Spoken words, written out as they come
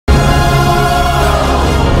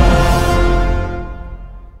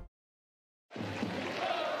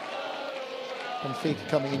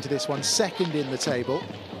coming into this one, second in the table.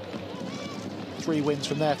 3 wins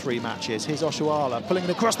from their 3 matches. Here's Oshoala pulling it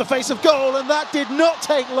across the face of goal, and that did not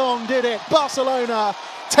take long, did it? Barcelona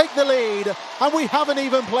take the lead, and we haven't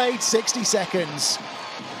even played 60 seconds.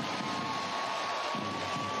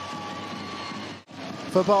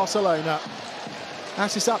 For Barcelona,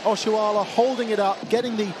 Asisat Oshoala holding it up,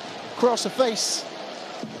 getting the cross of face,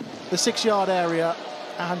 the 6-yard area,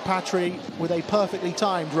 and Patricia with a perfectly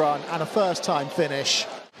timed run and a first-time finish.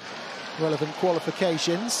 Relevant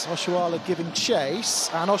qualifications. Oshoala giving chase,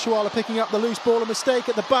 and Oshoala picking up the loose ball, a mistake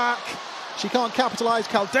at the back. She can't capitalise.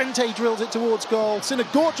 Caldentey drills it towards goal.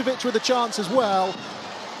 Crnogorcevic with a chance as well.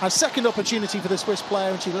 A second opportunity for the Swiss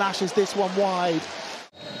player, and she lashes this one wide.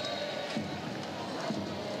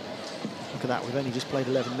 Look at that, we've only just played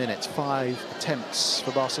 11 minutes. 5 attempts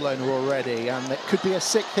for Barcelona already, and it could be a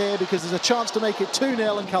 6th here because there's a chance to make it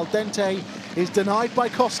 2-0, and Caldentey is denied by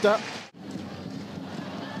Costa.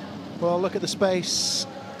 Well, look at the space.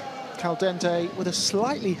 Caldentey with a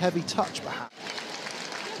slightly heavy touch, perhaps.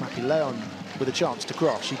 Leon with a chance to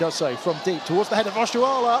cross. She does so from deep towards the head of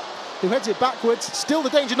Oshoala, who heads it backwards. Still the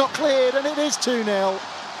danger not cleared, and it is 2-0.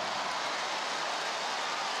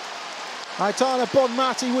 Aitana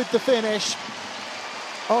Bonmatí with the finish.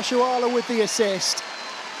 Oshoala with the assist.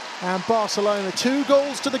 And Barcelona 2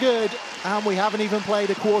 goals to the good, and we haven't even played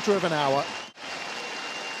a quarter of an hour.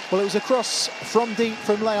 Well, it was a cross from deep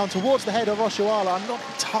from Leon towards the head of Oshoala. I'm not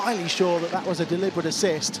entirely sure that that was a deliberate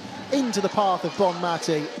assist into the path of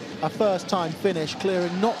Bonmatí. A first-time finish,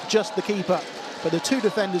 clearing not just the keeper, but the 2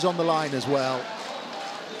 defenders on the line as well.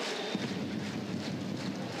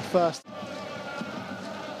 First.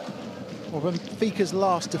 Well, Benfica's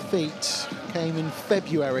last defeat came in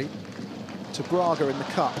February to Braga in the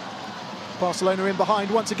Cup. Barcelona in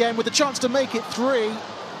behind once again with a chance to make it 3.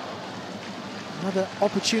 Another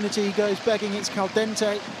opportunity goes begging. It's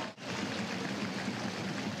Caldentey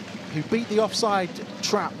who beat the offside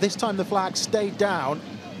trap. This time the flag stayed down,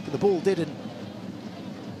 but the ball didn't.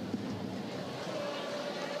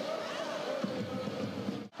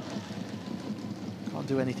 Can't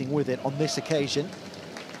do anything with it on this occasion.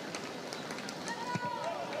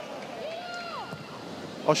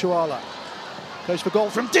 Oshoala goes for goal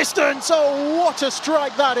from distance. Oh, what a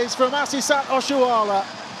strike that is from Asisat Oshoala.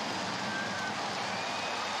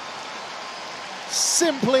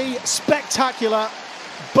 Simply spectacular.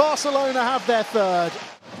 Barcelona have their 3rd.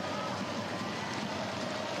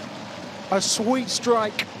 A sweet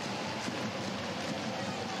strike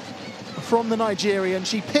from the Nigerian.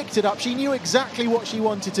 She picked it up. She knew exactly what she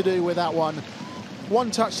wanted to do with that one. One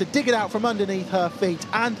touch to dig it out from underneath her feet,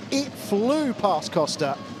 and it flew past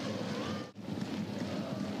Costa.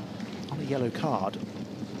 On a yellow card.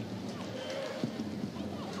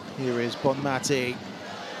 Here is Bonmatí.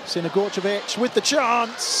 Crnogorcevic with the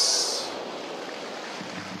chance.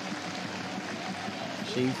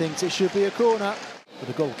 She thinks it should be a corner, but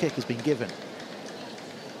the goal kick has been given.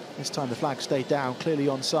 This time the flag stayed down, clearly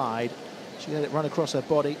onside. She let it run across her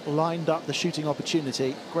body, lined up the shooting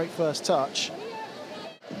opportunity. Great first touch.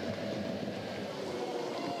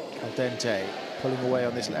 Caldentey pulling away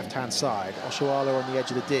on this left-hand side. Oshoala on the edge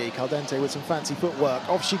of the D. Caldentey with some fancy footwork.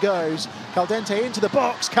 Off she goes. Caldentey into the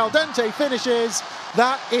box. Caldentey finishes.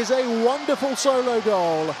 That is a wonderful solo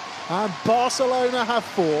goal. And Barcelona have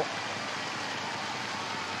 4.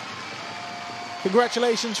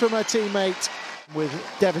 Congratulations from her teammate with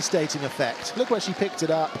devastating effect. Look where she picked it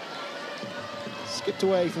up. Skipped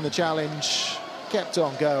away from the challenge. Kept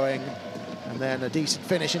on going. And then a decent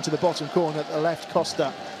finish into the bottom corner at the left.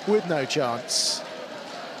 Costa with no chance.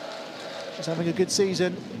 She's having a good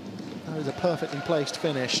season. That is a perfectly placed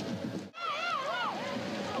finish.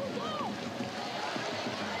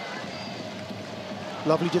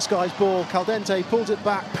 Lovely disguised ball. Caldentey pulls it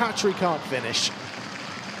back. Patricia can't finish.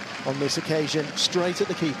 On this occasion, straight at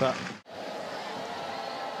the keeper.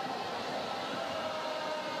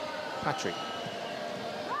 Patricia.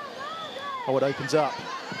 Oh, it opens up.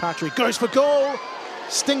 Patricia goes for goal.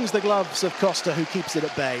 Stings the gloves of Costa, who keeps it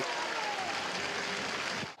at bay.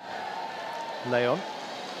 Leon.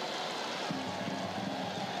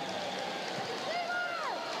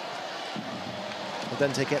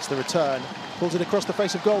 Caldentey gets the return. Pulls it across the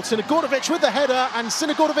face of goal. Crnogorcevic with the header, and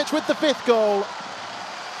Crnogorcevic with the 5th goal.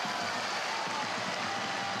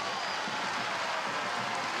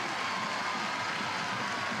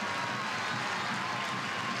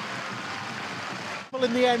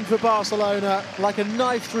 In the end for Barcelona, like a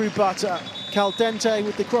knife through butter. Caldentey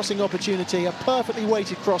with the crossing opportunity, a perfectly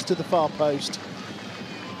weighted cross to the far post.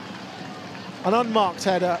 An unmarked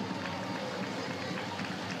header.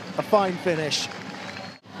 A fine finish.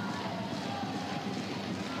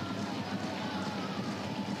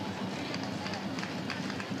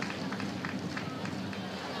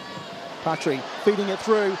 Patricia feeding it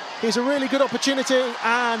through. Here's a really good opportunity,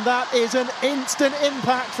 and that is an instant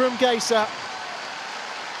impact from Geyse.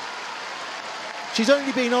 She's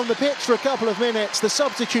only been on the pitch for a couple of minutes. The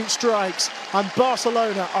substitute strikes, and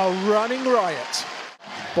Barcelona are running riot.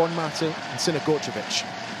 Bonmatí and Crnogorcevic.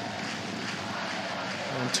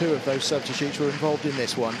 And two of those substitutes were involved in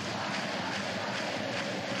this one.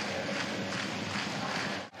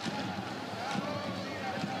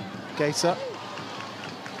 Geyse.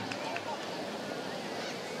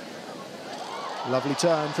 Lovely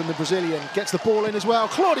turn from the Brazilian. Gets the ball in as well.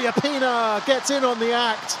 Claudia Pina gets in on the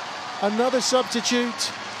act. Another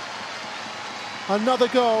substitute. Another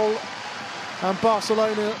goal. And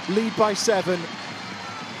Barcelona lead by 7.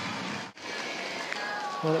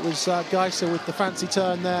 Well, it was Geyse with the fancy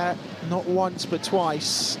turn there. Not once, but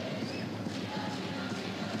twice.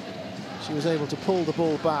 She was able to pull the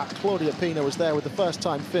ball back. Claudia Pina was there with the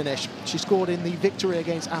first-time finish. She scored in the victory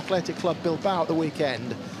against Athletic Club Bilbao at the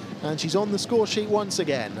weekend. And she's on the score sheet once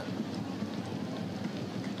again.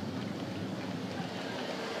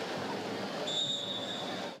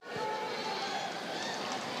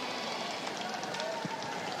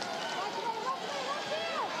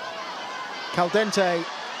 Caldentey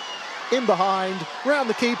in behind, round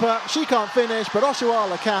the keeper. She can't finish, but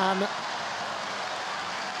Oshoala can.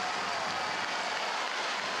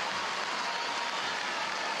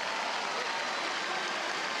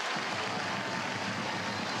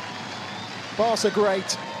 Barca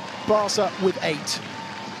great, Barca with 8.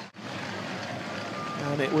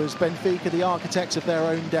 And it was Benfica, the architects of their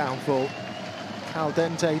own downfall.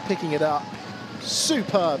 Caldentey picking it up.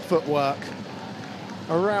 Superb footwork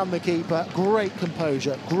around the keeper. Great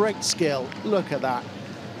composure, great skill. Look at that.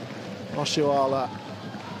 Oshoala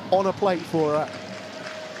on a plate for her.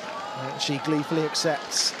 And she gleefully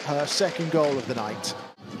accepts her second goal of the night.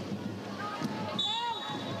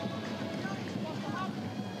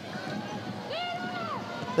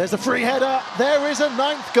 There's a free header. There is a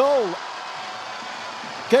 9th goal.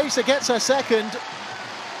 Geyse gets her second.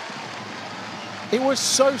 It was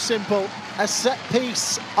so simple. A set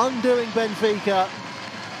piece undoing Benfica.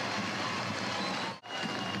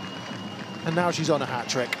 And now she's on a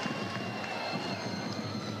hat-trick.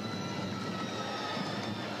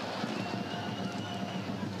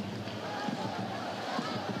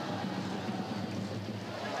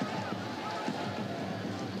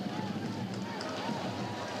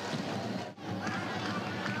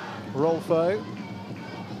 Rolfo.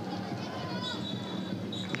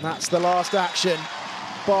 And that's the last action.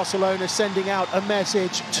 Barcelona sending out a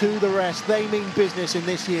message to the rest. They mean business in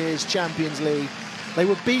this year's Champions League. They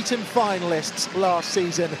were beaten finalists last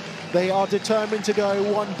season. They are determined to go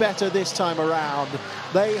one better this time around.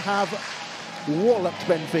 They have walloped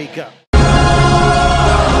Benfica.